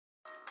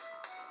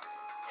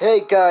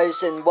Hey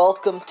guys, and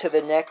welcome to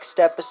the next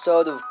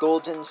episode of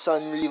Golden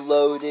Sun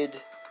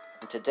Reloaded.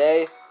 And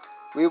today,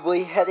 we will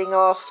be heading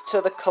off to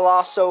the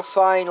Colosso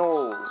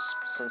finals.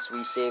 Since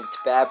we saved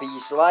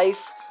Babby's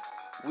life,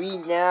 we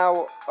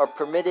now are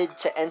permitted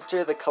to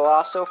enter the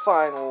Colosso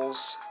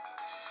finals.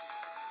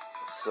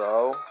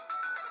 So,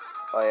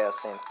 oh yeah,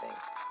 same thing.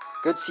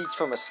 Good seats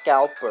from a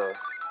scalper.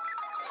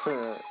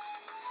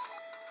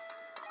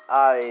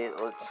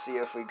 Let's see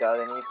if we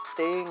got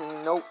anything.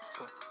 Nope.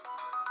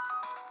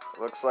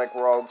 Looks like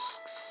we're all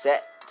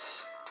set.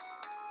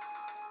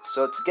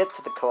 So to get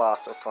to the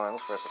Colosso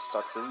finals, first let's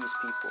talk to these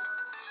people.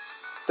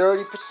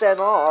 30%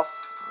 off.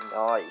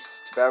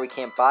 Nice. Too bad we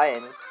can't buy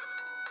any.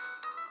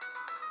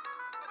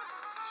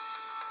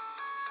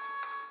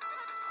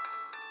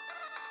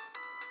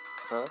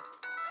 Huh?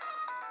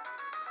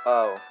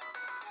 Oh.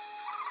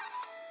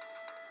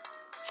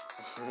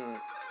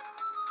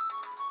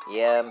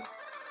 Yeah,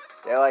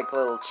 they're like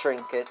little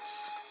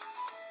trinkets.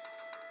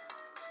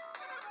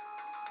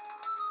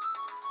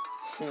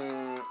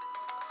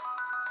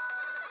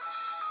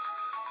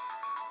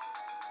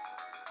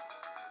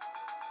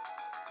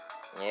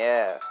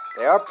 Yeah,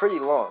 they are pretty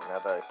long now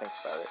that I think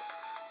about it.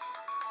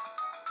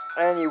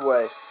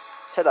 Anyway,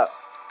 let's head up.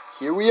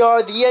 Here we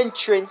are, the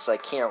entrance. I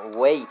can't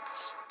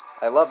wait.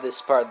 I love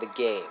this part of the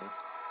game.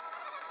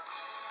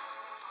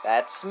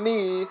 That's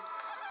me.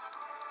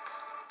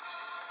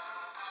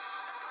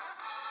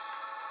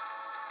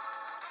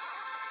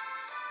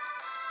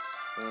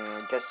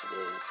 I guess it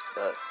is,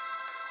 but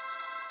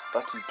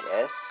lucky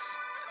guess?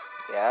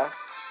 Yeah?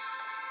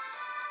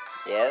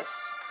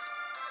 Yes?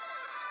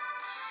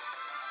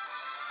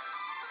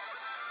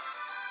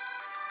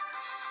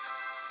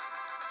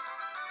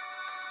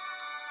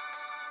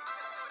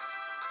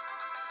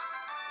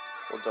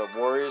 Well, the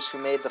Warriors who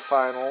made the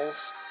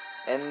finals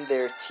and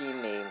their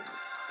teammate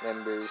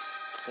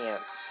members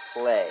can't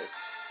play.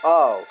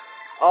 Oh,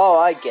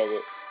 I get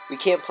it. We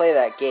can't play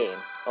that game.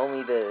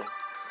 Only the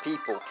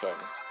people can.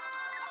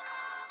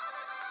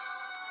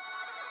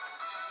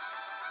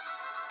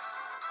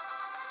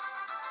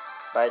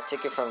 Buy a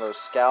ticket from those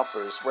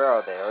scalpers. Where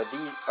are they?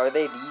 Are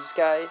they these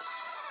guys?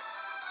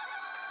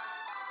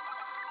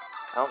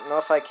 I don't know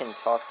if I can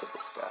talk to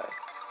this guy.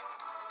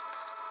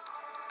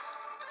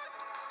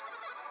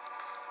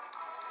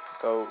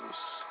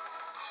 Goes.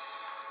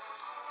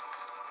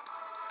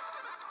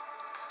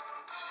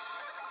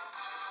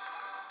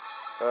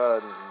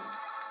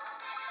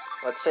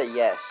 Let's say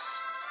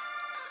yes.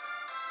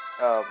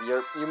 Oh,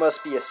 you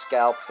must be a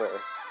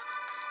scalper.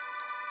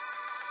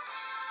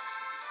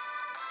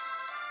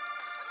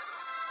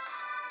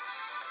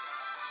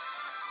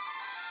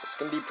 It's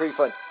gonna be pretty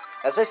fun.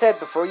 As I said,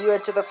 before you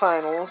enter the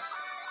finals,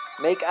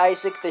 make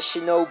Isaac the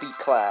Shinobi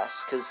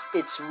class, because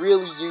it's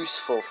really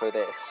useful for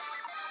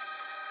this.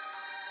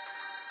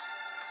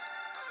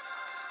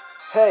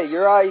 Hey,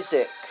 you're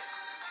Isaac.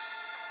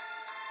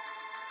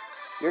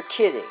 You're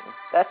kidding.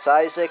 That's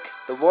Isaac,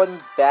 the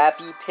one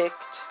Babby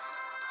picked.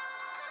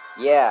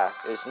 Yeah,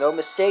 there's no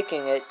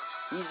mistaking it.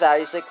 He's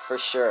Isaac for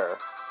sure.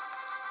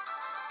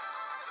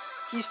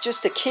 He's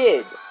just a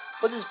kid.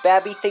 What does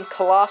Babby think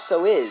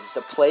Colosso is?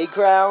 A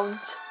playground?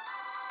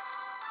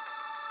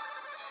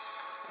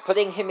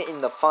 Putting him in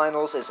the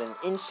finals is an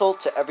insult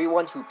to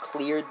everyone who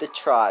cleared the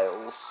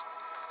trials.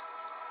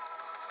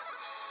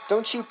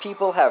 Don't you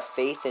people have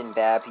faith in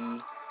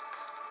Babby?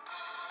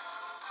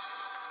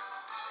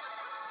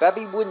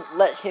 Babby wouldn't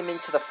let him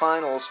into the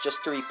finals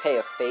just to repay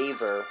a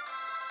favor.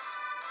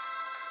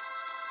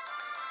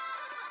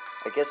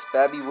 I guess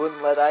Babby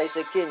wouldn't let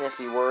Isaac in if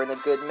he were in a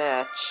good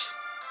match.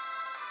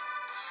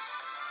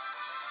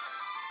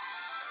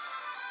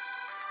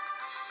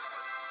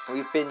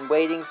 We've been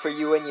waiting for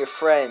you and your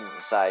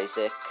friends,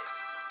 Isaac.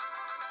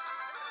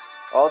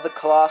 All the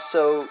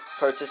Colosso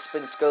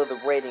participants go to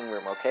the waiting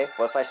room, okay?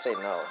 What if I say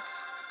no?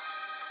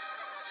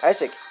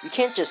 Isaac, you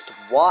can't just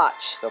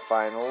watch the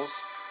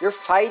finals. You're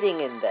fighting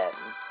in them.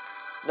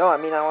 No, I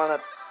mean I want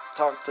to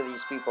talk to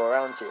these people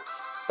around here.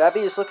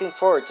 Babby is looking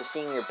forward to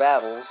seeing your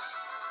battles.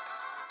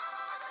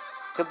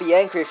 He'll be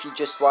angry if you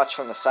just watch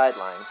from the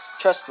sidelines.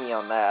 Trust me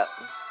on that.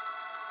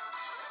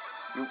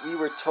 We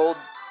were told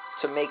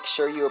to make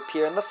sure you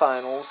appear in the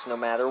finals no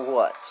matter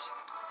what.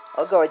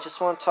 I'll go, I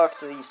just want to talk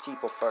to these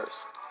people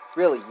first.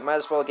 Really, you might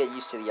as well get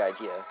used to the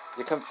idea.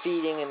 You're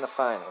competing in the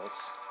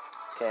finals.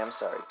 Okay, I'm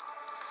sorry.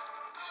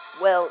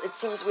 Well, it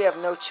seems we have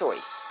no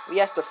choice. We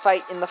have to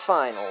fight in the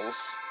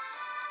finals.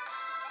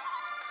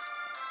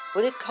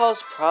 Would it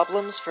cause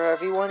problems for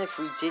everyone if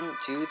we didn't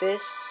do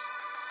this?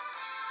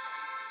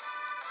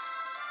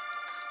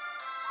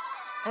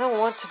 I don't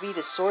want to be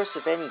the source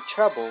of any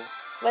trouble.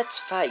 Let's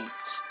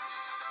fight.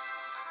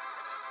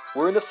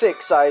 We're in a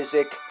fix,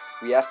 Isaac.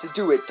 We have to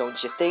do it,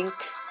 don't you think?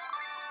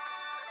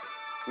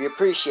 We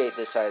appreciate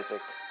this,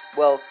 Isaac.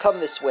 Well,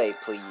 come this way,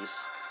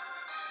 please.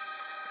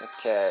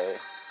 Okay.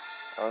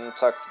 I want to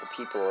talk to the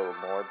people a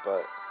little more,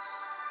 but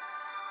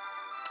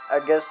I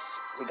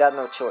guess we got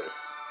no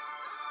choice.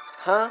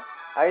 Huh?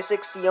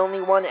 Isaac's the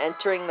only one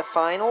entering the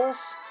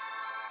finals?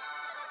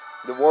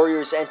 The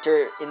warriors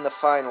enter in the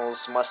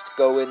finals must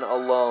go in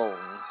alone.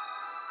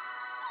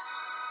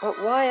 But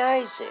why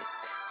Isaac?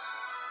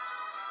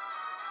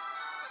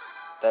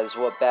 That is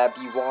what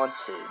Babby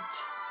wanted.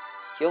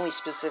 He only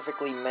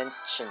specifically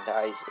mentioned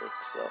Isaac,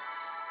 so...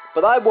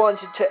 But I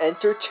wanted to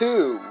enter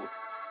too!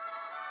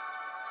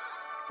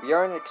 We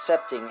aren't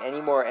accepting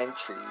any more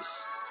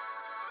entries.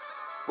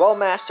 Well,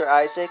 Master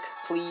Isaac,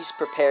 please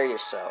prepare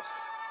yourself.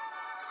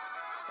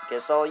 I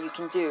guess all you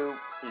can do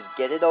is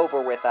get it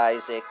over with,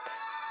 Isaac.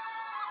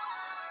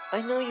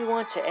 I know you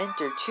want to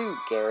enter too,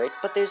 Garrett,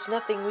 but there's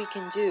nothing we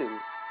can do.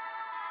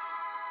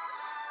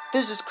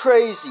 This is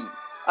crazy!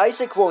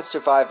 Isaac won't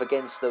survive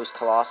against those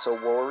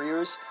Colosso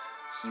warriors.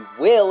 He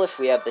will if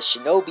we have the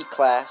Shinobi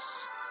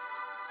class.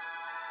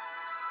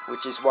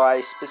 Which is why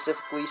I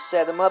specifically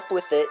set him up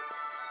with it.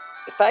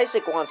 If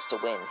Isaac wants to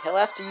win, he'll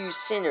have to use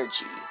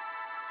synergy.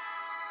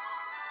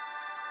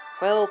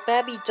 Well,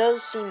 Babby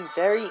does seem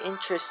very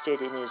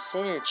interested in his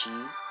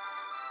synergy.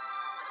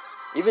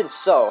 Even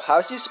so, how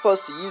is he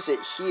supposed to use it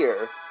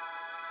here?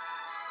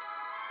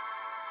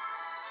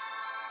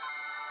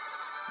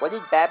 What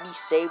did Babby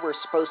say we're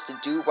supposed to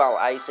do while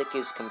Isaac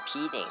is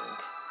competing?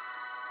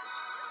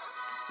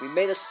 We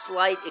made a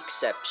slight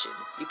exception.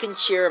 You can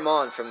cheer him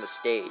on from the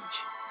stage.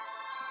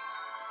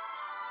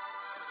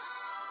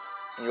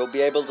 And you'll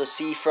be able to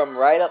see from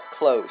right up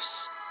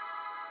close.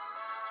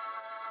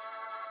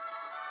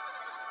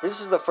 This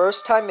is the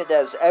first time it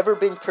has ever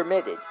been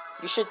permitted.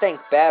 You should thank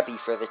Babby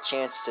for the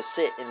chance to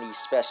sit in these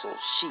special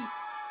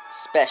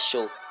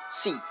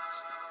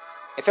seats.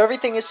 If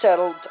everything is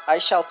settled, I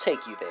shall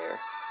take you there.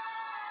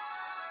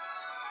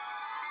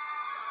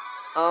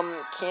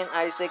 Can't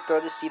Isaac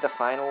go to see the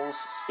finals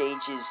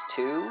stages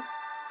too?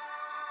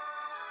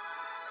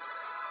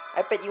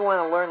 I bet you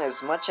want to learn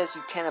as much as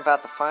you can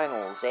about the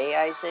finals, eh,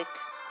 Isaac?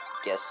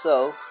 Guess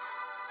so.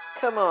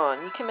 Come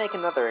on, you can make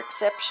another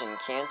exception,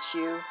 can't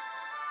you?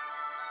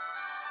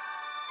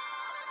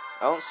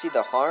 I don't see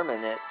the harm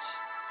in it.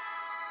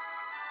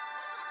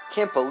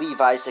 Can't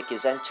believe Isaac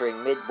is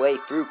entering midway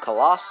through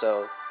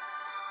Colosso.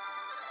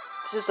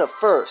 This is a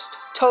first,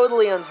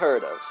 totally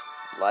unheard of,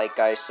 like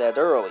I said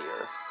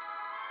earlier.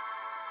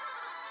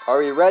 Are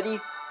we ready?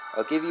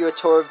 I'll give you a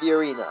tour of the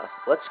arena.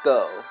 Let's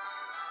go.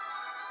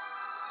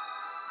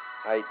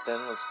 Alright then,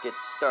 let's get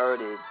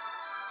started.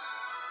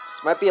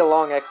 This might be a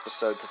long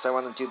episode because I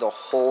want to do the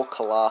whole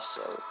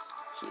Colosso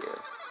here.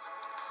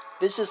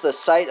 This is the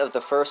site of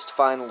the first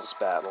finals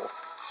battle.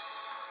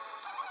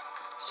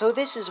 So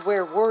this is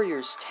where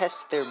warriors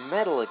test their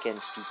mettle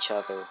against each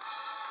other.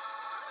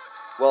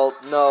 Well,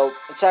 no,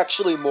 it's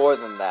actually more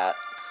than that.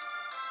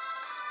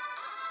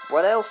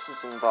 What else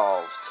is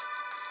involved?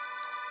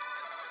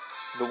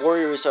 The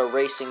warriors are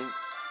racing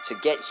to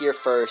get here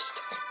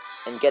first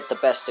and get the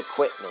best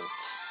equipment.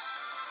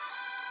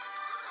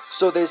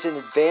 So there's an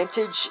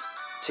advantage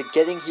to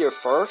getting here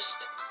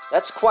first?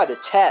 That's quite a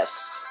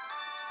test.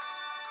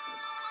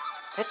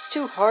 That's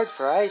too hard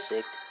for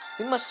Isaac.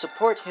 We must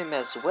support him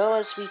as well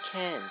as we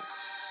can.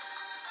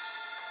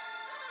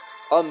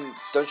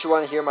 Don't you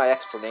want to hear my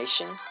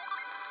explanation?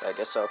 I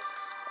guess so.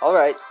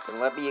 Alright, then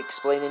let me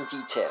explain in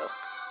detail.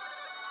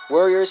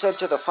 Warriors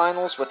enter the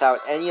finals without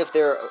any of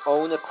their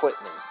own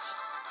equipment.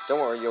 Don't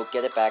worry, you'll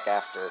get it back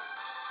after.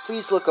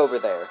 Please look over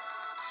there.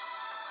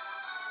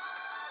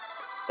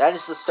 That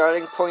is the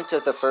starting point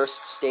of the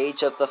first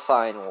stage of the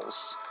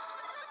finals.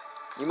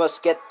 You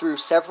must get through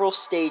several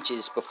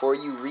stages before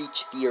you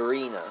reach the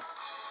arena.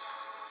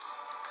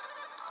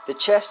 The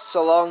chests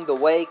along the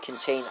way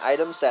contain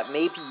items that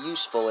may be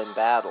useful in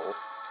battle.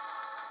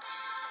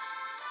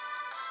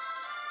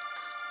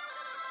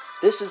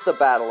 This is the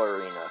battle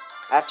arena.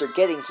 After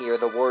getting here,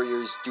 the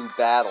warriors do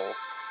battle.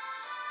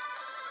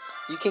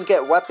 You can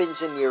get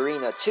weapons in the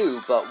arena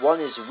too, but one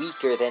is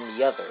weaker than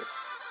the other.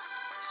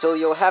 So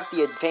you'll have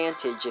the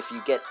advantage if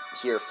you get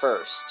here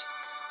first.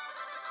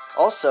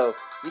 Also,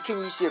 you can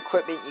use the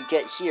equipment you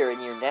get here in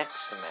your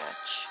next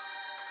match.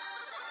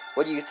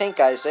 What do you think,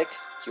 Isaac?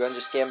 Do you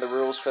understand the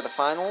rules for the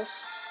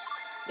finals?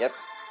 Yep.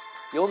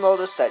 You'll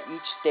notice that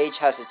each stage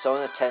has its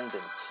own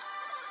attendant.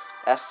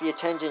 Ask the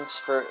attendants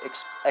for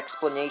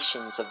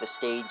explanations of the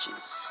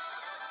stages.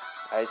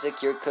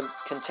 Isaac, you're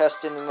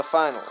contestant in the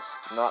finals.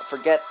 Do not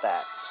forget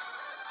that.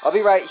 I'll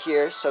be right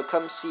here, so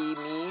come see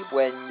me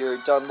when you're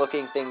done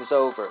looking things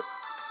over.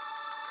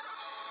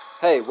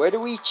 Hey, where do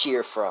we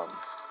cheer from?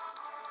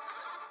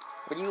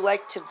 Would you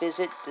like to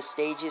visit the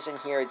stages and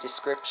hear a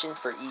description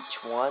for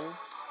each one?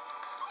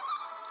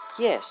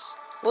 Yes,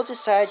 we'll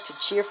decide to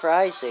cheer for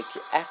Isaac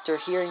after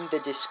hearing the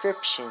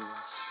descriptions.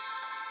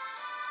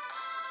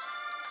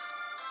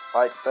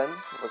 Alright then,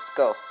 let's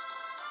go.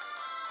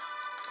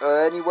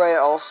 Anyway,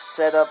 I'll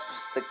set up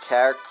the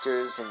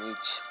characters in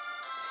each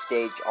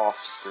stage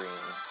off screen,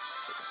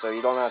 so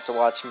you don't have to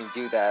watch me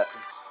do that.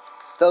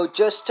 Though,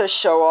 just to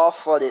show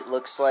off what it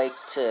looks like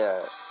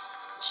to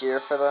cheer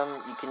for them,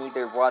 you can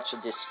either watch a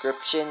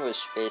description,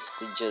 which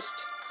basically just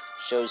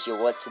shows you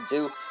what to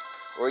do,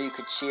 or you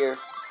could cheer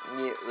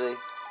immediately.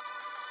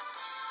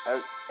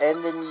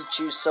 And then you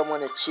choose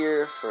someone to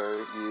cheer for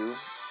you.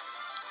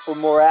 or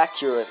more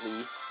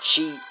accurately,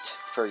 cheat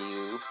for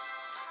you.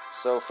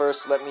 So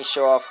first let me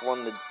show off one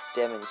of the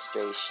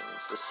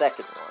demonstrations. The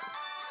second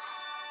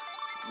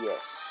one.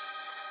 Yes.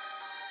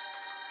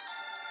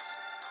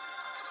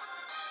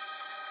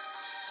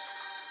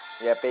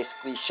 Yeah, it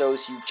basically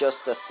shows you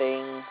just a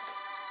thing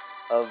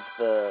of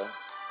the...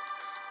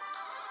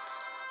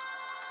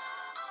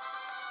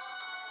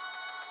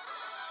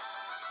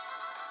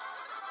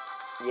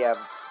 Yeah,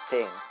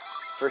 thing.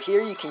 For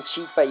here you can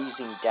cheat by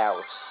using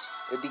Douse.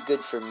 It'd be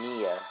good for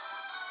Mia.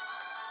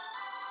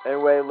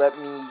 Anyway, let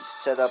me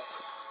set up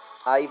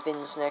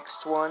Ivan's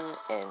next one,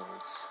 and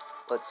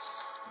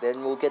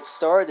then we'll get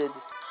started.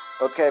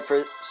 Okay,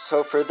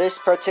 so for this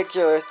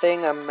particular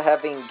thing, I'm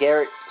having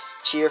Garrett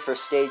cheer for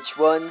stage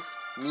 1,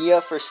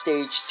 Mia for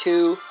stage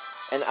 2,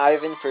 and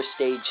Ivan for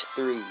stage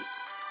 3.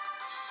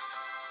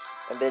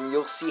 And then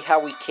you'll see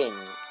how we can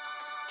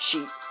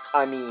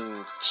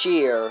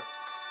cheer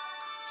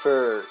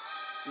for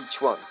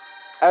each one.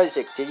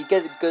 Isaac, did you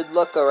get a good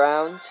look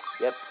around?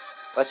 Yep.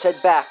 Let's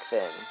head back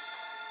then.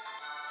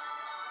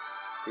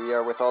 Here we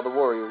are with all the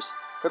warriors.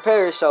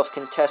 Prepare yourself,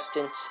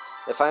 contestants.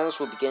 The finals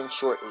will begin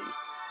shortly.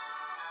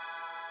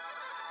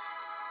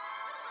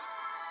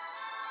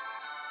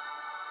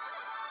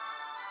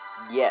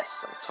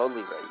 Yes, I'm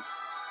totally ready.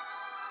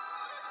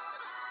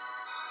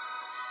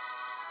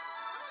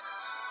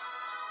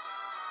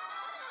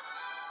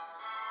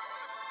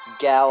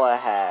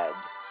 Galahad.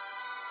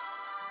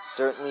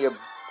 Certainly a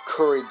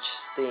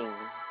courageous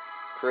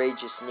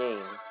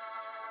name.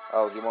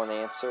 Oh, you won't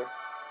answer?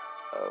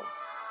 Oh.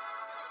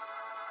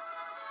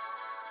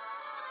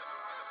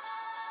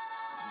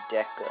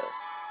 Decca is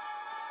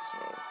his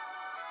name.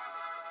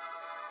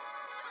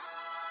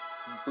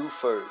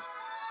 Buford.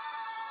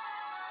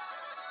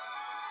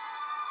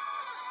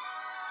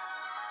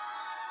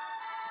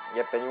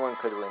 Yep, anyone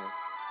could win.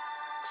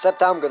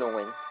 Except I'm gonna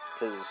win,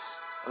 because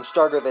I'm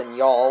stronger than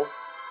y'all,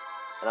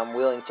 and I'm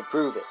willing to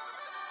prove it.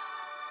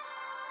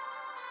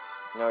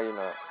 No, you're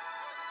not.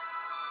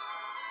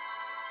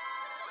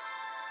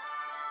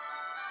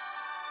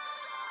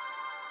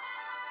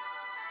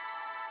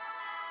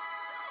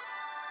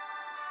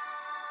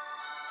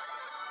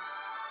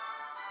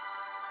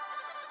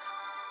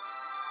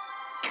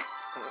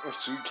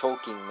 You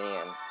talking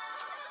man.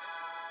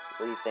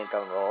 What do you think,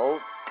 I'm the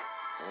Hulk?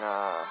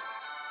 Nah.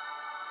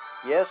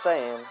 Yes, I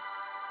am.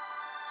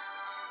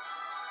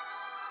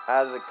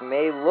 Isaac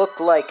may look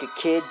like a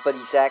kid, but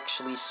he's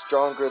actually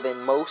stronger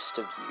than most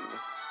of you.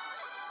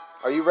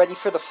 Are you ready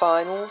for the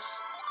finals?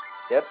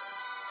 Yep.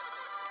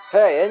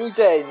 Hey, any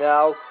day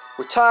now.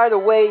 We're tired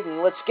of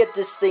waiting. Let's get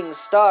this thing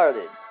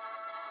started.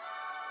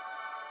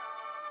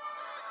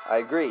 I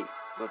agree.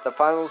 Let the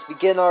finals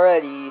begin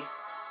already.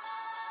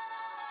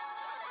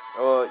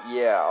 Oh,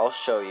 yeah, I'll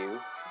show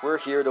you. We're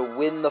here to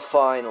win the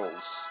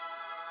finals.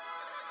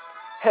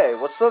 Hey,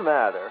 what's the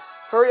matter?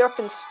 Hurry up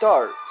and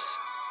start.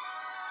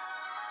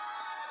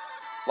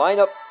 Line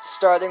up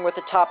starting with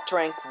the top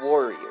rank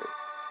warrior,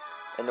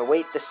 and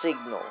await the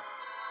signal.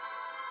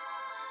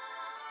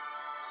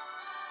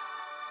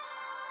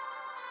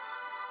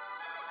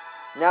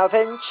 Now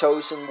then,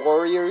 chosen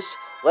warriors,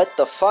 let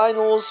the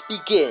finals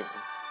begin.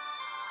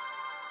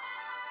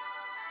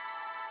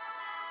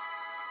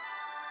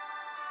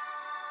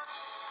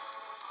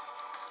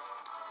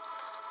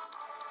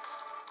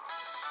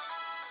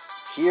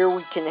 Here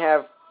we can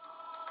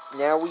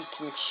now we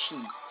can cheat.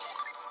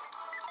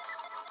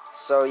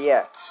 So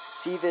yeah,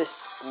 see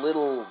this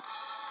little,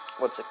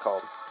 what's it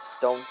called?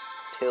 Stone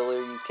pillar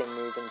you can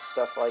move and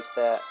stuff like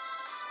that?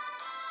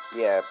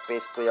 Yeah,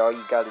 basically all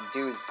you gotta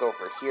do is go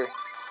over here,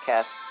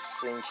 cast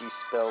Sinji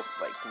spell,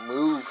 like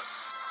move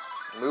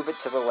it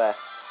to the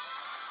left,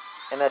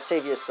 and that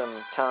saves you some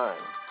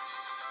time.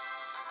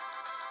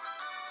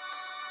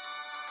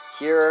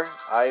 Here,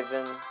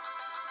 Ivan,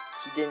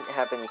 he didn't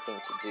have anything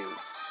to do.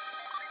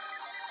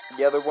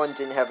 The other one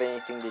didn't have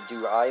anything to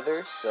do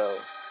either, so...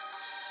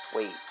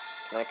 Wait,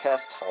 can I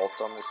cast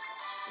Halt on this?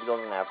 He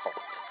doesn't have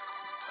Halt.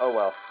 Oh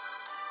well.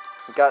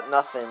 Got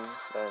nothing,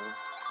 then.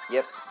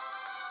 Yep.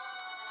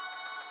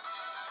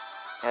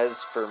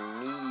 As for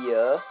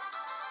Mia,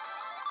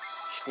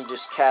 she can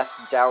just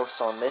cast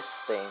Douse on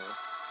this thing.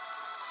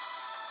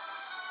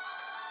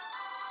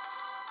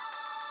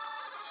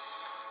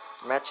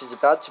 The match is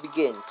about to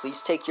begin.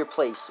 Please take your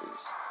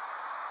places.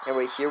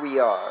 Anyway, here we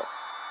are.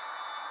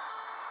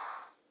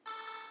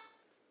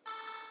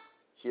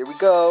 Here we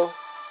go.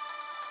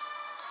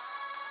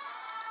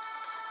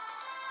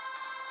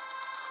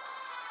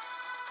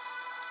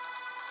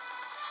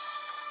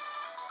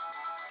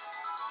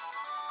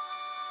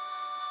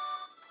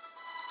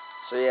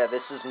 So yeah,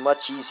 this is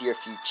much easier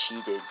if you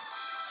cheated.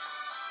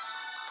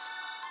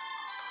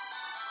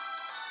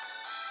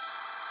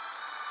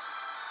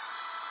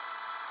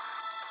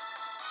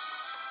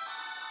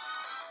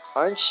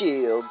 Iron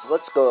Shields,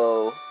 let's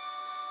go.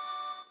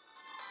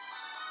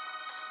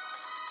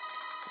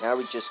 Now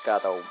we just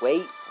gotta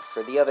wait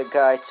for the other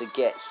guy to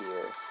get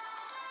here.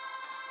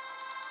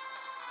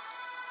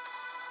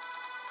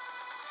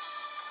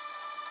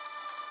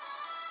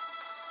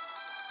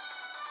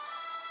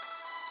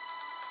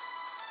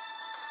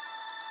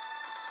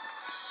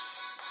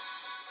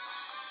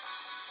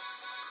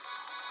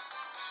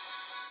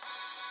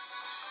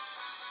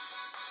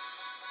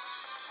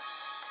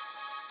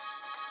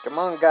 Come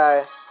on,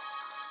 guy.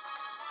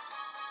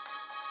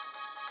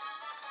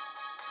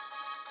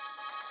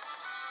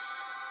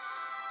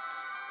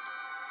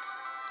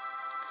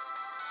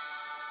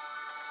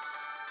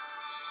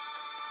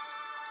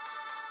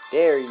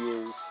 There he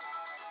is.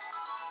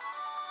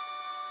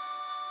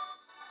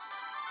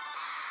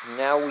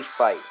 Now we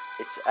fight.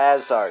 It's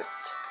Azart.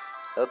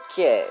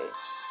 Okay.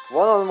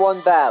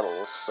 One-on-one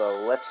battle,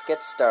 so let's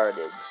get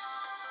started.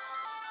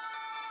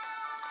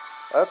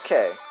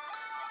 Okay.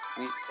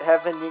 We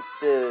haven't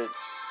the...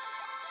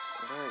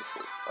 Where is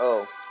it?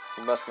 Oh,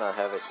 he must not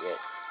have it yet.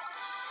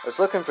 I was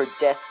looking for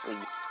Deathly,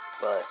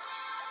 but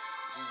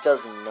he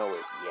doesn't know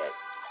it yet.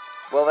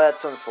 Well,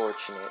 that's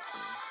unfortunate.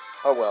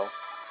 Oh well.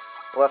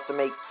 We'll have to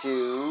make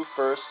do.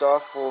 First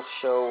off, we'll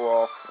show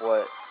off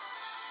what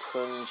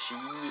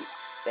Punji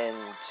and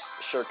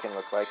Shuriken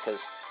look like,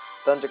 because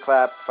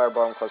Thunderclap,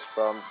 Firebomb, Cluster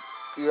Bomb,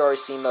 we've already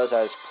seen those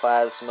as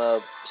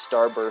Plasma,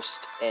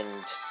 Starburst,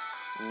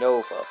 and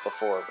Nova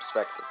before,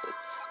 respectively.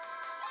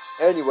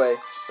 Anyway,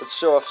 let's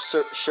show off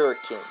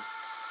Shuriken.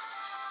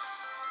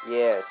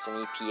 Yeah, it's an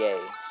EPA,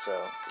 so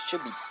it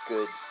should be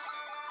good.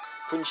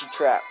 Punji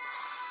Trap.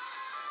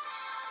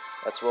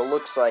 That's what it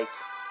looks like.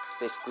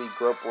 Basically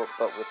Grope Warp,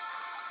 but with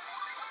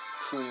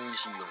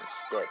Punji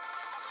instead.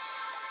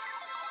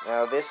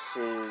 Now this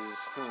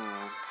is,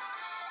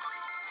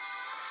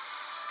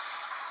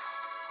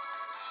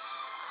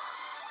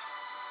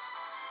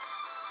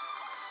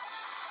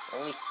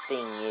 Only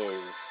thing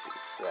is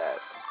that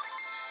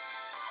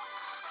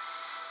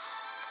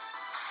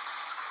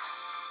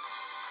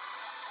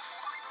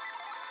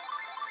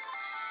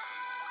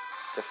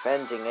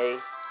defending, eh?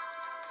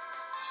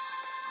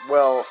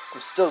 Well,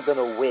 I'm still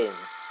gonna win.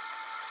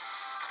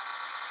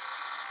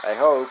 I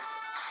hope.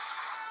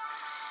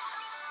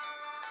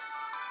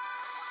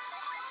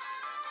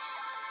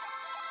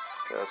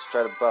 Okay, let's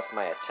try to buff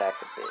my attack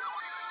a bit.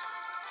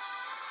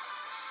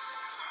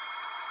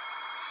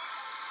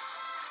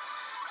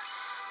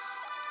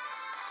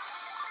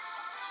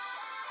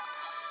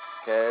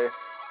 Okay,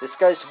 this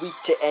guy's weak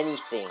to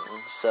anything,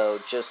 so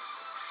just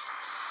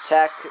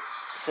attack.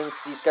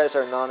 Since these guys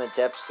are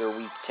non-adepts, they're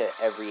weak to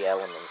every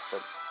element, so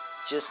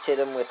just hit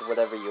them with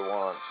whatever you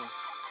want.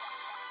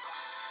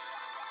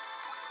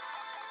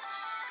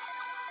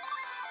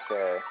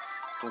 Okay,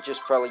 you can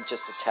probably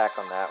just attack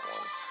on that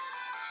one.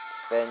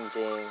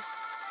 Defending.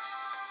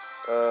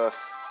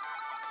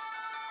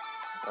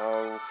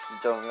 No, he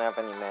doesn't have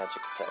any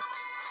magic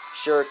attacks.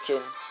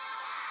 Shuriken.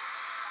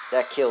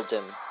 That killed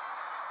him.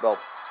 Well,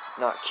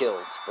 not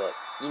killed, but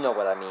you know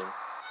what I mean.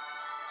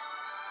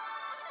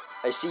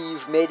 I see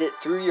you've made it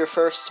through your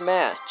first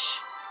match.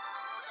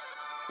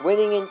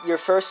 Winning in your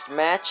first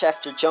match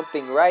after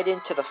jumping right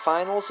into the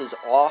finals is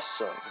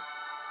awesome.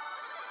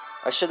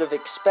 I should have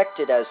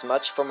expected as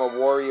much from a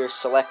warrior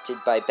selected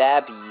by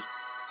Babby.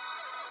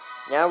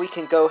 Now we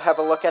can go have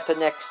a look at the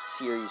next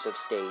series of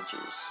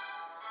stages.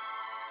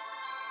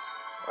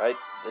 Alright,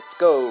 let's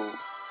go.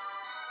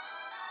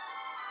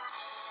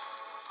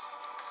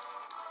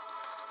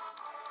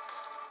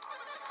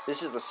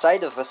 This is the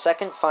site of the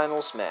second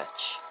finals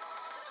match.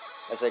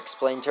 As I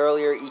explained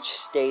earlier, each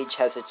stage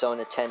has its own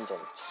attendant.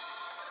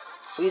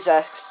 Please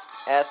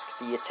ask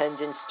the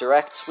attendants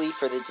directly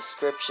for the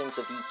descriptions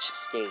of each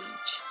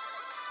stage.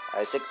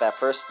 Isaac, that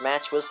first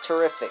match was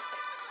terrific.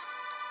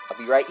 I'll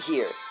be right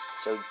here,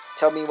 so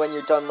tell me when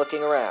you're done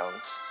looking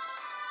around.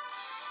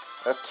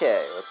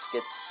 Okay, let's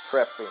get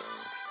prepping.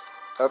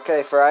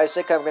 Okay, for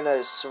Isaac, I'm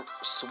gonna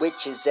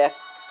switch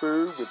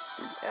Zephyr with...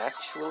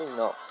 Actually,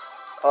 no.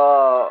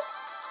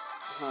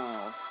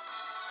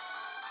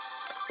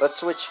 Let's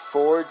switch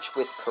Forge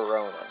with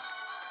Corona.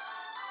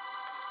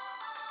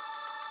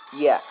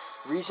 Yeah,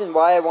 reason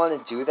why I want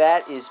to do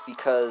that is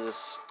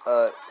because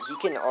he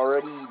can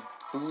already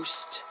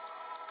boost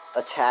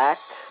attack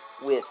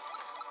with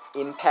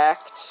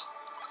Impact,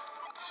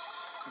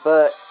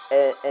 but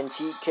and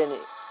he can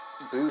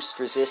boost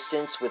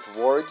resistance with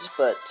wards,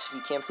 but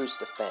he can't boost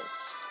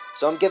defense.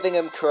 So I'm giving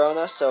him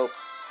Corona, so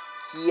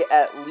he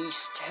at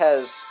least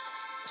has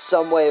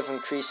some way of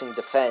increasing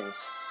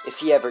defense if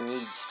he ever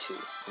needs to,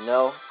 you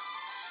know?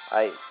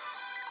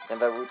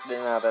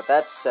 Now that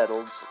that's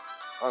settled,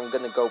 I'm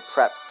gonna go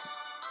prep.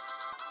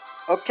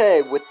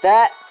 Okay, with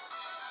that,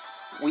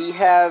 we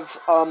have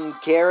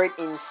Garrett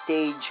in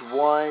stage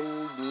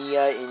 1,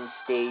 Mia in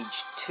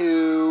stage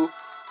 2,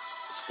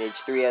 stage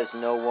 3 has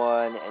no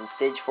one, and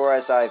stage 4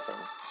 has Ivan,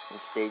 and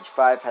stage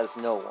 5 has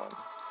no one.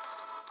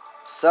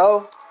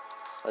 So,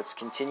 let's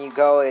continue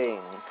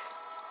going.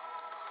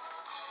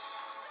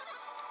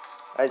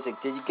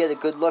 Isaac, did you get a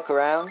good look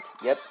around?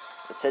 Yep,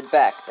 let's head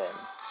back then.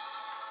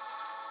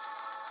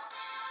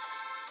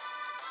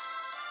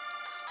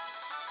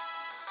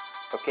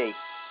 Okay,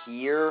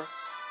 here...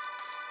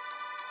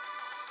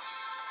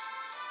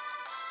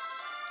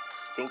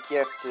 I think you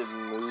have to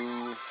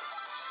move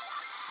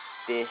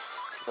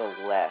this to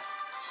the left.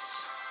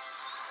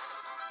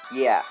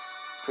 Yeah,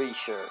 pretty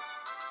sure.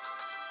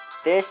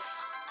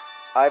 This,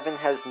 Ivan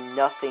has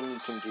nothing you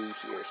can do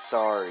here.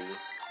 Sorry,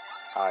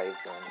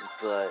 Ivan,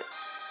 but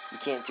you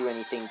can't do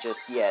anything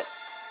just yet.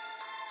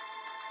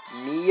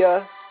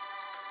 Mia.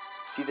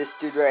 See this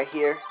dude right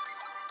here?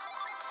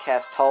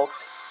 Cast halt.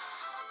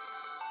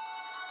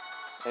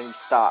 And he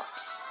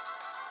stops.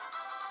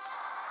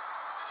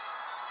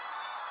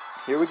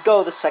 Here we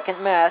go, the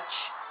second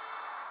match.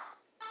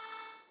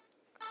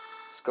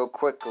 Let's go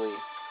quickly.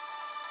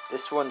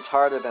 This one's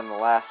harder than the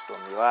last one.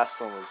 The last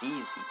one was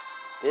easy.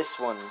 This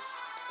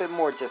one's a bit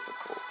more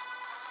difficult.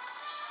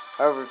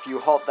 However, if you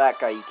halt that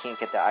guy, you can't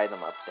get the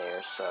item up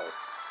there, so...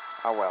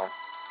 oh well.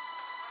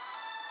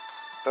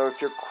 Though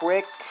if you're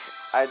quick,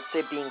 I'd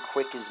say being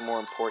quick is more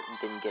important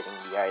than getting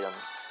the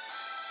items.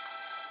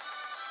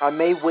 I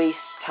may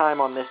waste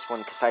time on this one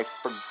because I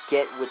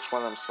forget which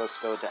one I'm supposed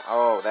to go down.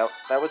 Oh,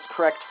 that was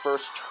correct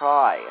first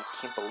try. I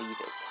can't believe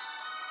it.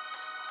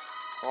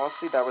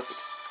 Honestly, I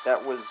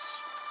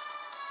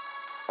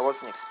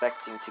wasn't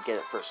expecting to get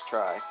it first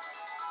try.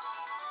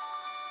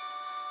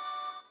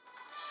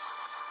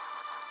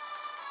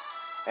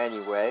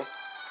 Anyway,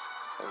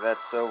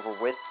 that's over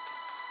with.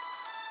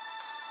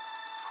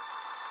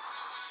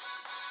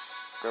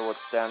 Go,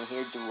 what's down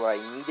here? Do I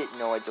need it?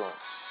 No, I don't.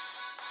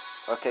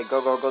 Okay,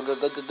 go, go, go, go,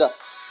 go, go, go.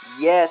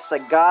 Yes, I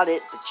got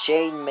it. The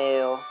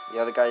chainmail. The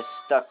other guy's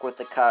stuck with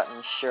the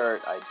cotton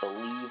shirt. I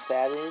believe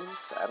that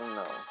is. I don't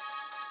know.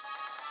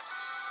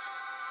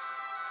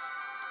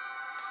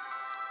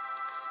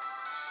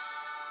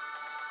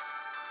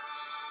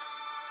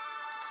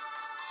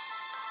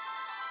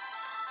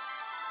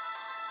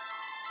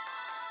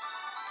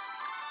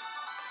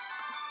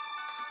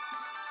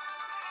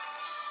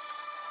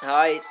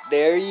 Alright,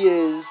 there he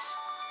is.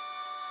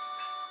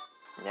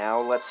 Now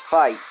let's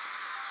fight.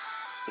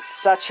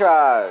 It's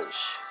Satraj.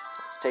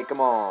 Let's take him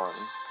on.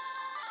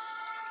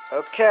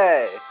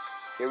 Okay,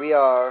 here we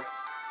are.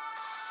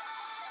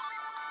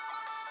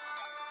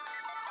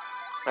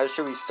 How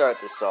should we start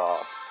this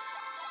off?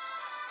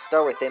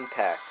 Start with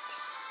impact.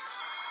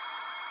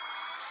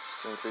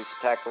 Just increase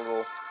attack a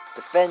little.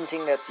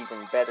 Defending, that's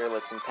even better.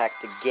 Let's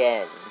impact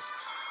again.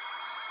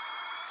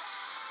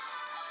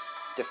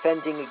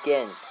 Defending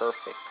again,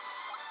 perfect.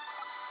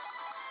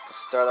 We'll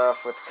start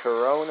off with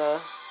Corona.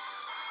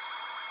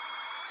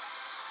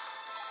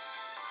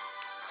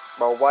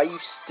 Well, why are you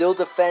still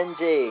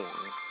defending?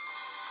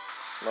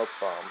 Smoke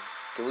bomb.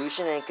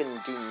 Delusion ain't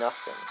gonna do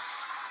nothing.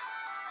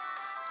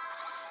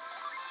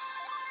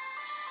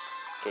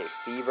 Okay,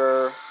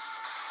 fever.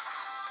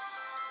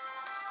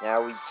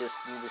 Now we just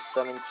need to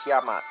summon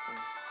Tiamat.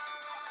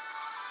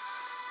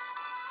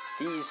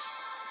 These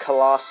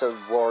Colosso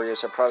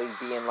warriors are probably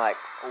being like,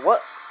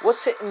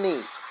 what's hitting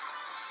me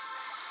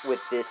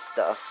with this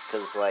stuff?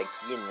 Because, like,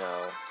 you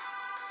know,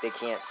 they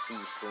can't see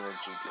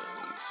synergy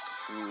being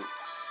used. Ooh.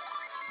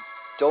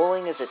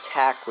 Doling his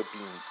attack would be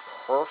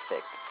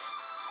perfect.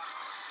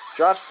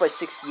 Drops by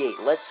 68.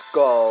 Let's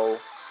go.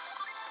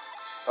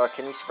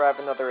 Can he survive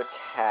another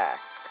attack?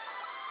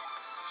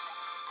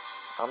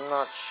 I'm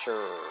not sure.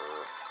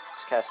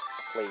 Let's cast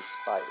Place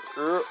Fire.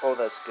 Oh,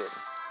 that's good.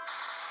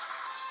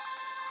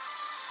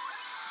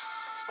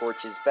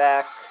 Scorch is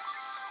back.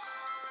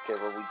 Okay,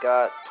 what we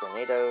got?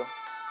 Tornado.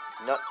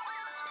 Nut.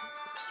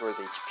 Restores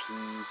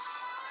HP.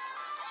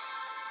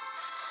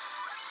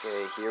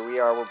 Okay, here we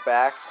are. We're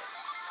back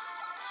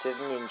to the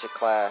ninja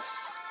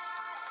class.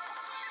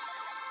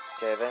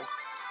 Okay then.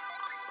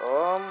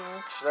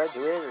 Should I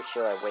do it or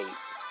should I wait?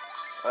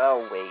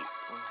 Well, wait.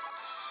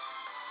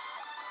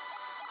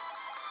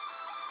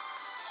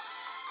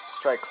 Let's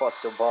try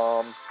Cluster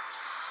Bomb.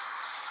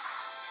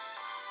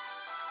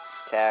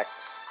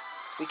 Attacks.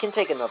 We can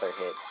take another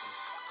hit.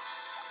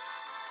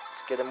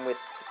 Let's get him with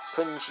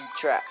Punji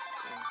Trap.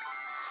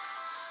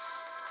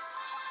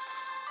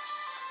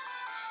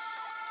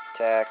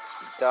 Attacks.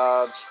 We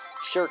dodge.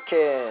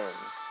 Shuriken.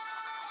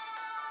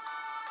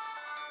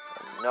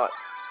 Nut.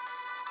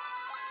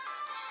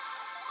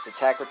 His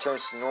attack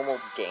returns to normal.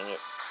 Dang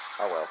it.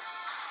 Oh well.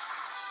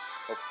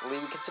 Hopefully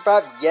we can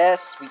survive.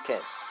 Yes, we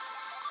can.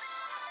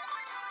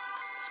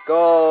 Let's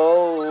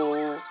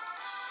go.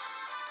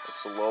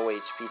 It's low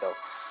HP though.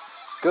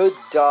 Good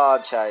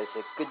dodge,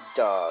 Isaac. Good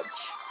dodge.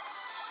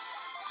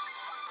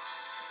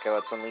 Okay,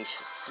 let's unleash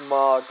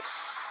Smog.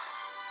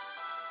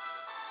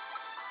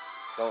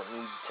 Don't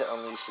need to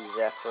unleash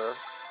Zephyr.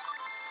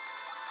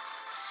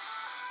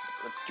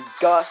 Let's do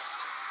Gust.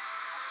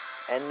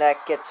 And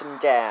that gets him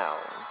down.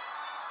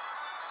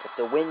 It's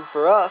a win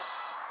for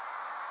us.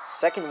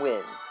 Second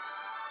win.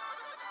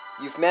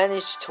 You've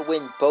managed to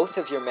win both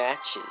of your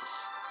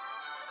matches.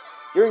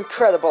 You're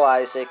incredible,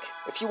 Isaac.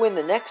 If you win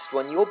the next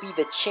one, you'll be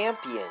the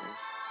champion.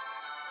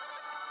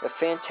 A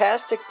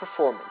fantastic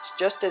performance,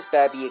 just as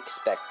Babby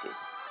expected.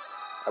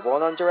 I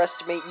won't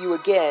underestimate you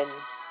again.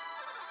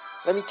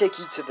 Let me take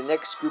you to the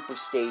next group of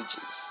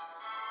stages.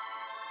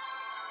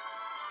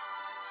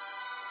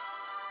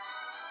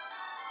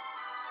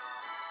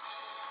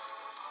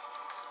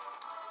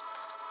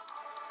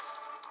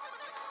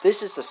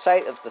 This is the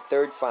site of the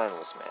third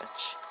finals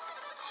match.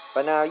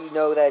 By now you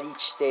know that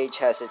each stage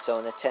has its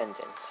own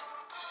attendant.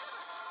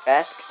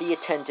 Ask the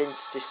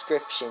attendant's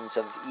descriptions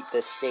of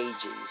the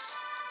stages.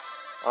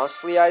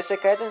 Honestly,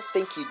 Isaac, I didn't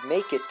think you'd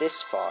make it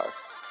this far.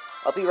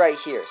 I'll be right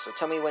here, so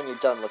tell me when you're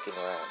done looking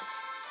around.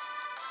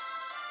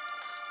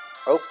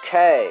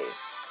 Okay,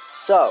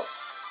 so,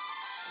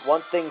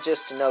 one thing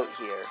just to note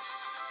here.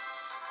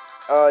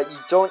 You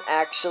don't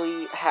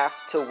actually have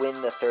to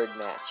win the third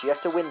match. You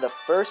have to win the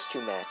first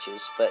 2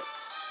 matches, but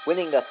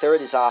winning the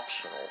third is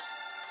optional.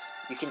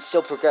 You can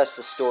still progress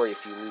the story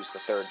if you lose the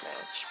third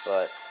match,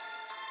 but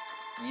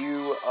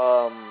you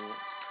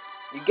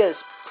get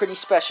a pretty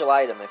special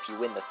item if you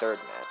win the third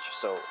match.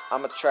 So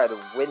I'm gonna try to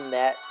win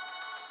that,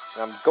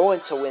 and I'm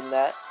going to win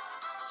that.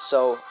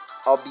 So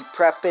I'll be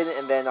prepping,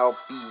 and then I'll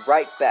be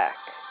right back.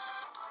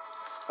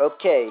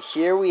 Okay,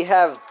 here we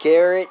have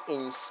Garrett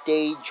in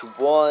stage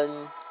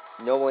 1.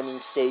 No one in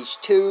stage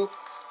 2.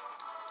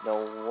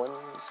 No one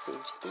in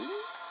stage 3?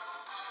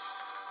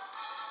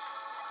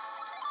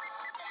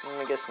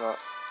 I guess not.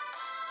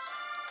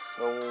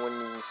 No one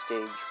in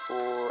stage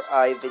 4.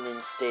 Ivan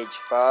in stage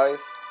 5.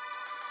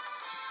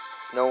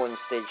 No one in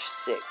stage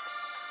 6.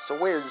 So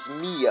where's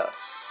Mia?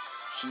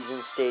 She's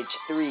in stage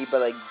 3,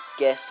 but I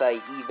guess I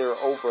either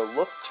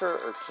overlooked her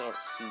or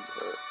can't see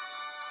her.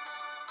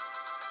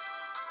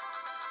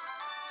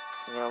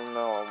 I don't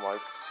know, I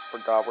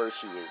forgot where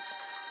she is.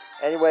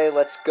 Anyway,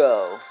 let's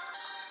go.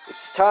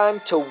 It's time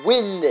to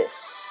win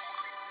this.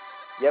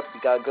 Yep, we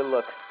got a good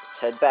look. Let's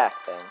head back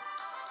then.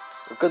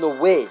 We're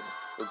gonna win.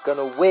 We're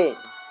gonna win.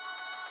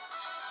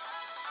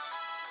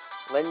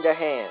 Lend a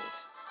hand.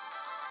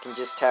 You can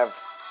just have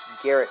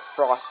Garrett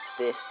frost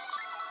this.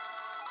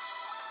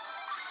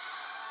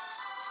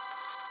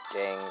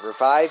 Dang,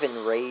 revive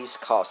and raise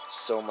cost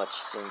so much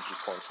synergy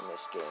points in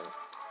this game.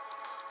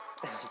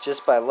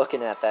 Just by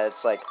looking at that,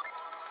 it's like,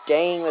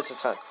 dang, that's a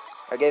ton.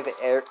 I gave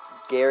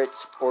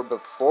Garrett's Orb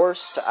of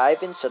Force to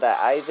Ivan so that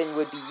Ivan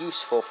would be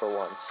useful for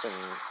once in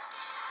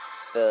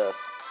the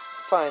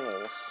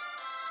finals.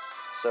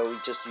 So we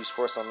just use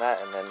Force on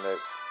that, and then the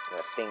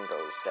thing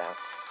goes down.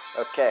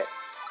 Okay.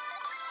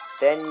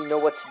 Then you know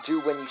what to do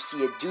when you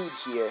see a dude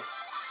here.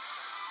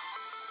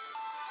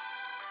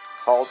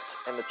 Halt,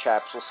 and the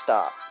traps will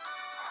stop.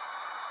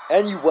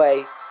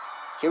 Anyway,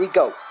 here we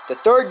go. The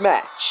third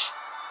match.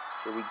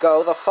 Here we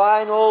go, the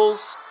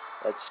finals.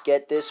 Let's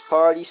get this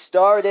party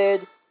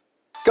started.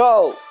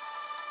 Go!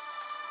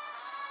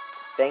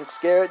 Thanks,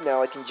 Garrett.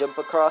 Now I can jump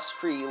across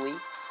freely.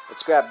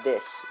 Let's grab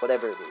this,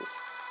 whatever it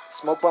is.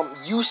 Smoke bomb,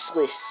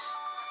 useless.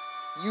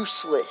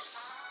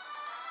 Useless.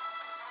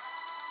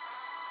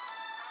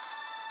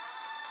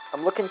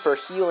 I'm looking for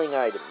healing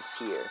items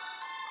here.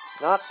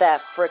 Not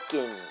that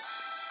frickin'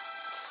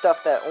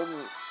 stuff that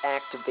only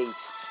activates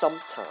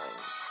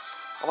sometimes.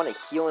 I want a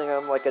healing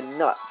item like a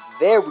nut.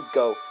 There we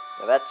go.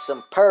 Now that's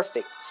some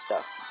perfect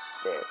stuff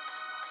there.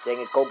 Dang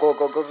it, go, go,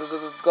 go, go, go, go,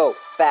 go, go.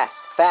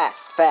 Fast,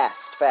 fast,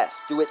 fast,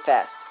 fast. Do it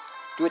fast.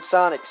 Do it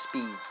Sonic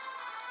speed.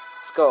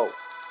 Let's go.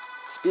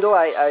 Speed of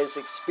light,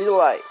 Isaac. Speed of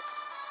light.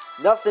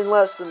 Nothing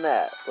less than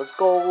that. Let's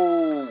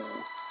go.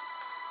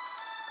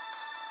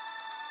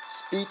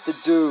 Speed the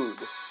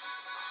dude.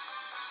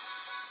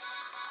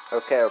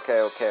 Okay. If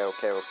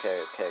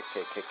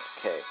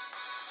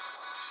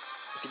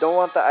you don't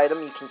want the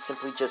item, you can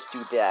simply just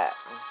do that.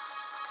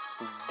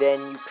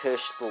 Then you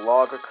push the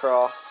log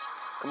across.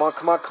 Come on.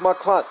 We're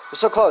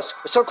so close.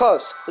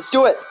 Let's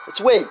do it. Let's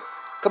win.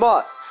 Come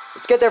on.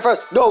 Let's get there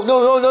first. No.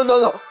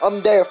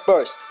 I'm there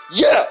first.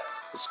 Yeah.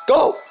 Let's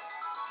go.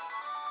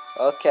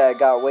 Okay, I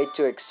got way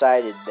too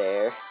excited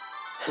there.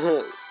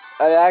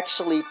 I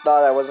actually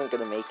thought I wasn't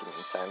going to make it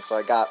in time, so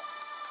I got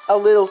a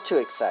little too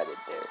excited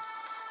there.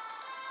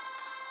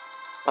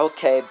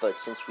 Okay, but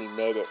since we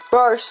made it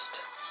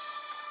first,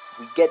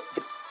 we get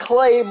the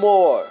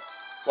Claymore,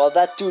 while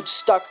that dude's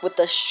stuck with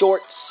a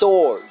short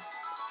sword.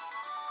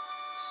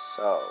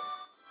 So,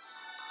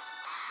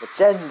 let's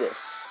end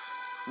this.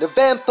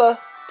 Navampa,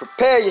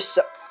 prepare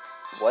yourself.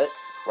 What?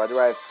 Why do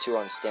I have 2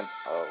 on stamp?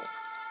 Oh.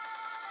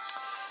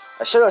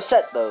 I should have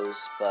set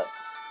those, but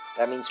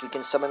that means we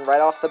can summon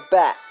right off the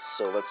bat.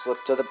 So let's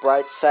look to the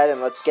bright side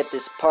and let's get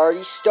this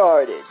party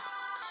started.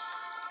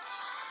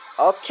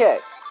 Okay.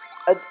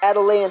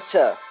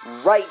 Atalanta,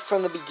 right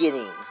from the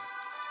beginning.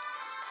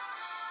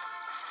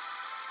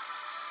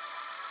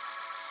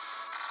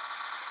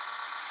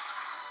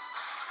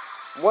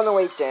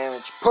 $108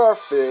 damage,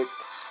 perfect.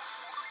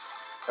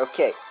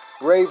 Okay,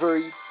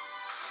 bravery.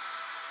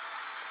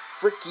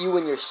 Frick you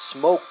and your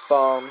smoke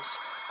bombs.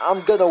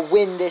 I'm gonna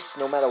win this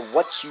no matter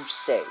what you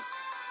say.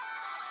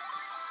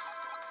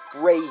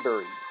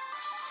 Bravery.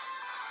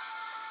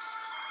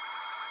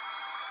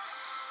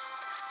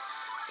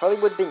 Probably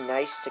would have been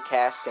nice to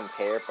cast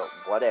Impair, but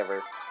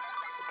whatever.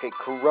 Okay,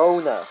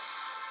 Corona.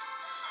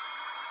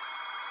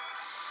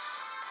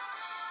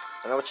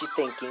 I know what you're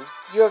thinking.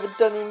 You haven't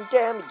done any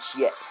damage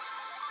yet.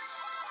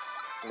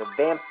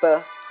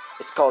 Navampa,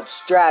 it's called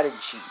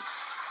strategy.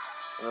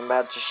 And I'm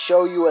about to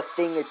show you a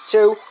thing or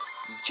two.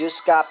 You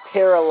just got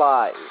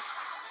paralyzed.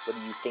 What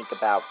do you think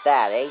about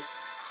that, eh?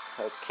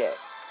 Okay.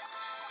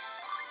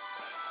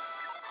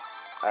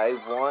 I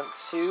want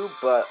to,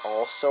 but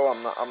also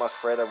I'm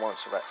afraid I won't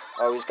survive.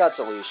 Oh, he's got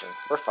delusion.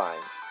 We're fine.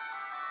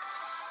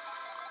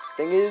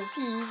 Thing is,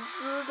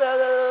 he's...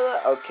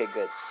 Okay,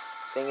 good.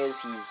 Thing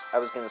is, I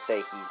was gonna say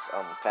he's,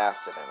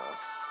 faster than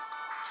us.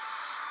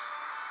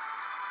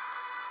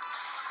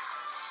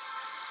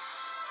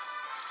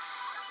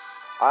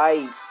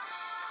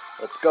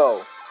 Let's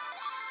go.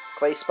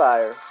 Clay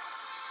Spire.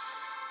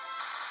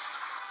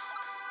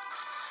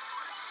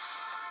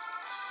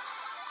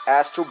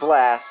 Astral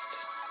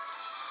Blast.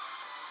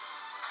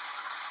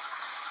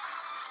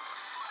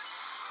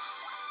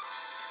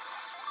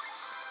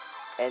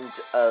 And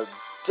a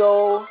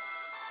dull.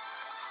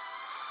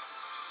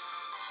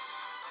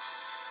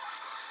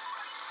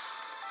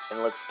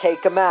 And let's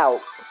take him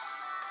out.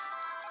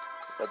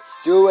 Let's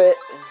do it.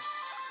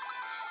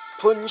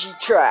 Punji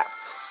Trap.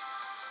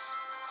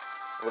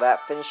 Will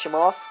that finish him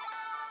off?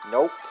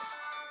 Nope.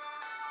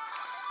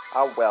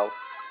 Oh well.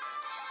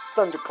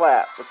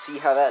 Thunderclap. Let's see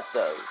how that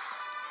does.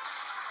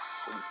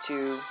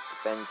 42.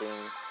 Defending.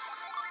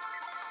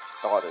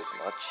 Thought as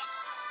much.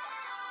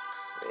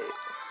 Wait.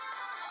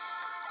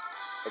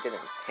 I can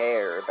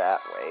impair that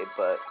way,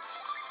 but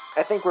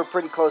I think we're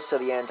pretty close to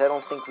the end. I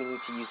don't think we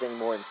need to use any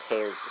more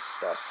impairs of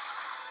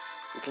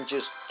stuff. We can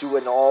just do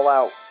an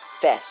all-out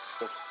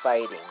fest of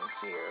fighting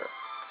here.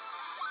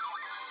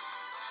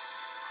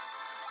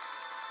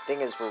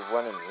 Thing is, we're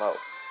running low.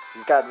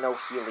 He's got no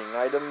healing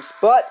items,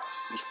 but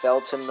we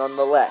felt him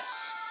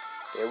nonetheless.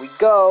 There we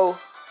go.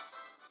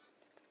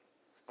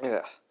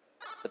 Ugh.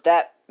 But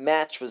that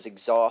match was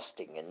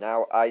exhausting, and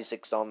now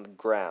Isaac's on the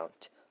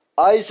ground.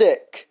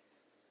 Isaac!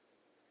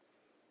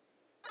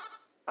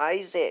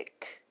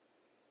 Isaac!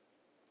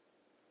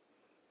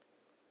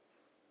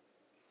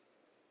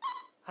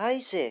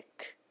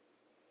 Isaac!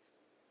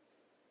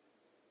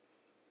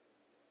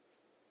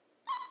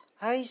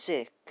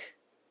 Isaac!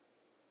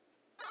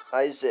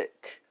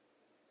 Isaac!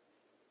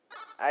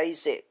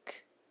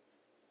 Isaac!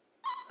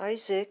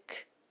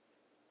 Isaac!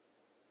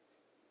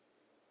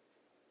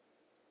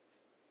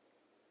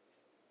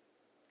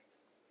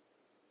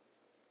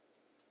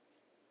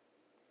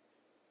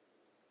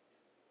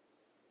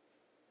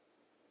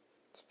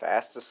 He's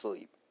fast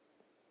asleep.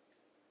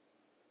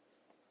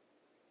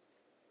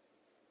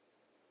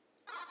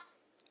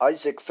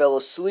 Isaac fell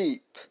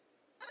asleep.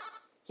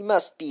 He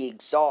must be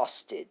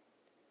exhausted.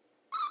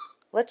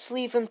 Let's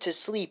leave him to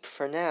sleep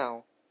for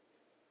now.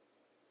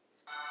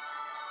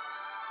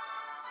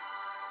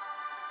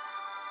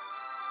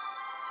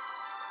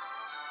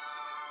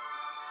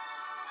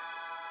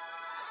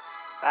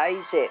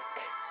 Isaac.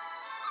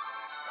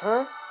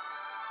 Huh?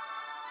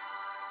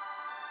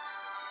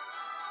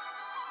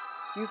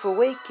 You've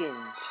awakened.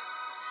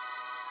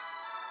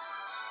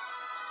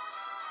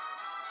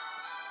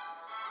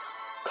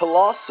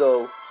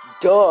 Colosso?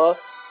 Duh!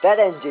 That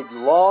ended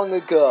long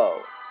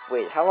ago.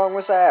 Wait, how long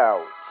was I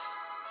out?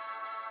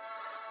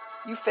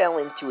 You fell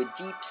into a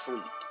deep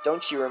sleep,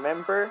 don't you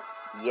remember?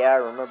 Yeah, I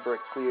remember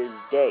it clear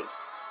as day.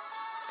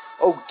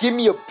 Oh, give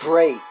me a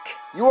break.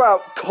 You were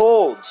out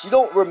cold. You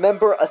don't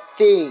remember a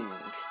thing.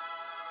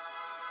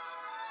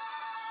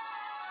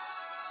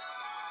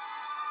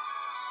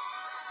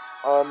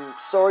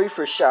 Sorry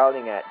for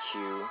shouting at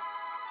you.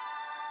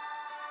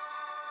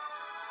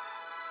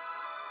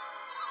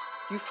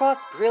 You fought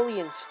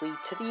brilliantly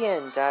to the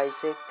end,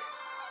 Isaac.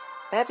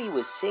 Babby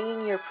was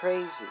singing your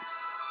praises.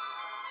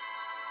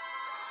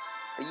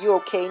 Are you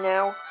okay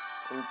now?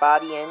 In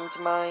body and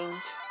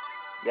mind?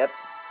 Yep.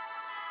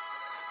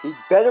 He'd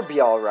better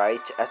be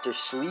alright after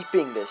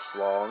sleeping this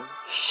long.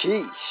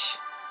 Sheesh.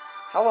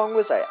 How long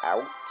was I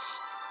out?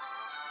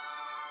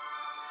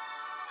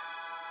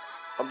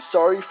 I'm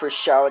sorry for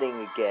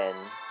shouting again.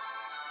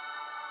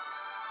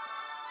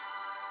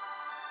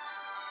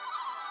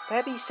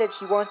 Babby said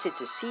he wanted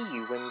to see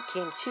you when you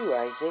came to,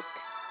 Isaac.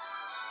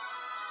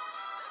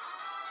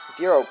 If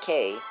you're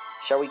okay,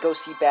 shall we go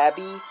see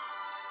Babby?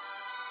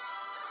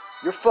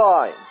 You're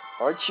fine,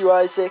 aren't you,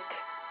 Isaac?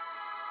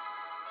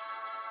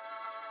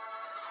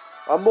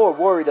 I'm more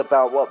worried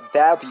about what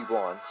Babby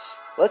wants.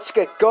 Let's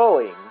get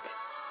going.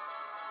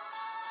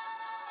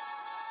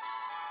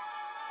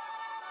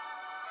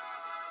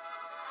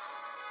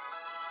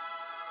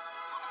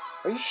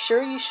 Are you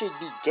sure you should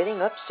be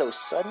getting up so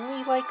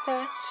suddenly like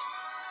that?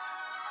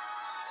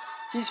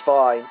 He's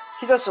fine.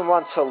 He doesn't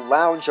want to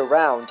lounge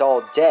around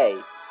all day.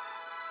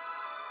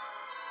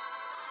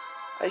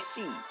 I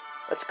see.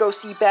 Let's go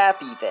see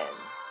Babby then.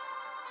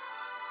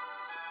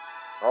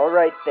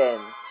 Alright then.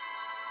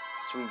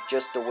 So we've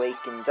just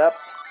awakened up.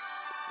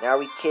 Now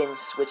we can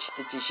switch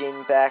the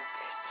Dijin back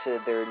to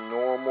their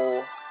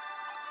normal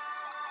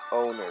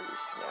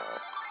owners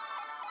now.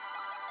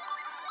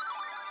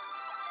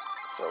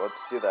 So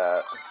let's do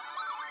that.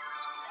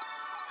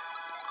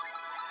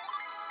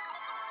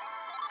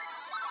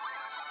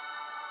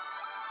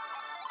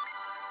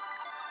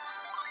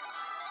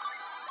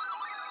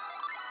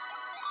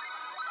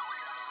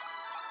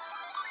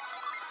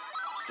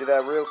 Let's do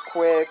that real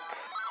quick.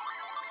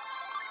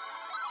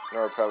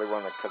 No, I probably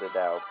want to cut it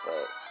out,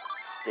 but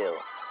still.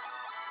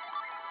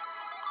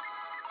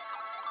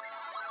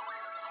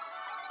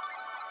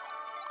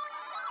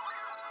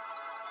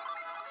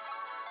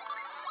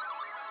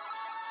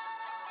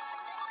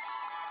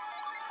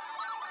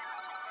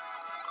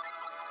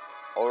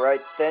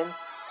 Alright then,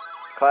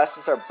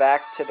 classes are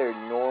back to their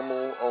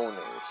normal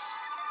owners.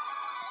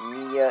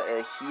 Mia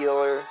a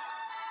healer,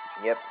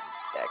 yep,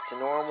 back to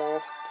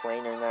normal.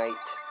 Planar Knight,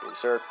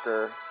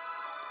 Berserker,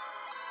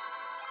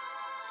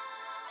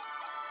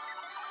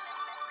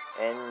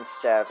 and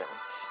Savant.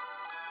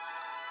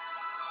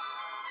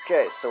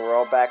 Okay, so we're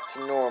all back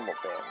to normal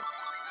then.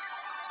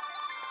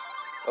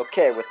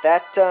 Okay, with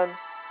that done,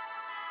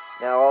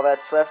 now all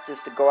that's left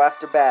is to go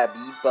after Babby,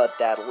 but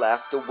that'll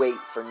have to wait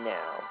for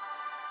now.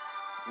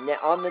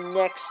 On the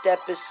next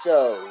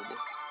episode,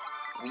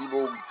 we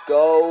will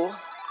go...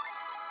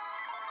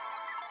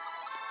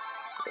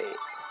 Wait.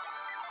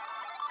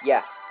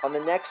 Yeah, on the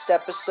next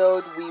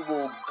episode, we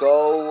will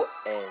go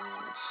and...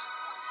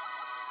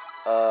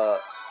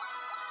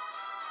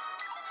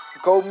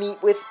 go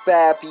meet with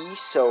Babby,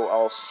 so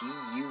I'll see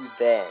you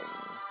then.